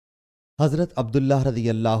Hazrat Abdullah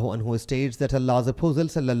radiyallahu anhu states that Allah's Apostle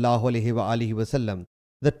sallallahu alaihi wasallam,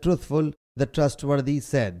 the truthful, the trustworthy,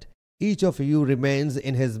 said, "Each of you remains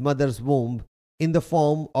in his mother's womb in the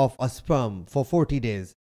form of a sperm for 40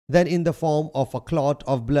 days, then in the form of a clot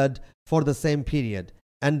of blood for the same period,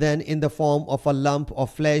 and then in the form of a lump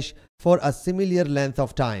of flesh for a similar length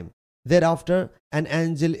of time. Thereafter, an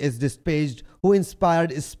angel is dispatched who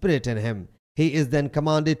inspired spirit in him. He is then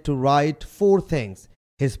commanded to write 4 things: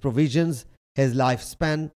 his provisions, his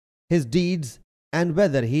lifespan, his deeds, and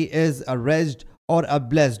whether he is a wretched or a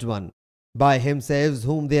blessed one. By him saves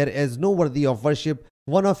whom there is no worthy of worship,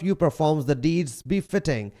 one of you performs the deeds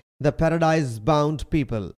befitting the paradise-bound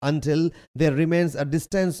people until there remains a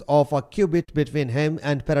distance of a cubit between him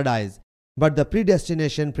and paradise. But the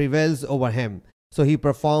predestination prevails over him, so he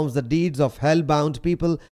performs the deeds of hell-bound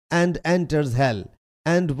people and enters hell.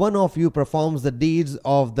 And one of you performs the deeds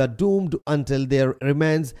of the doomed until there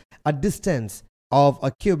remains a distance of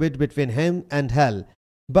a cubit between him and hell.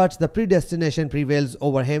 But the predestination prevails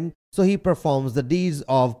over him, so he performs the deeds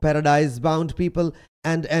of paradise-bound people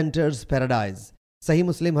and enters paradise." Sahih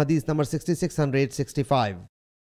Muslim Hadees number 6665.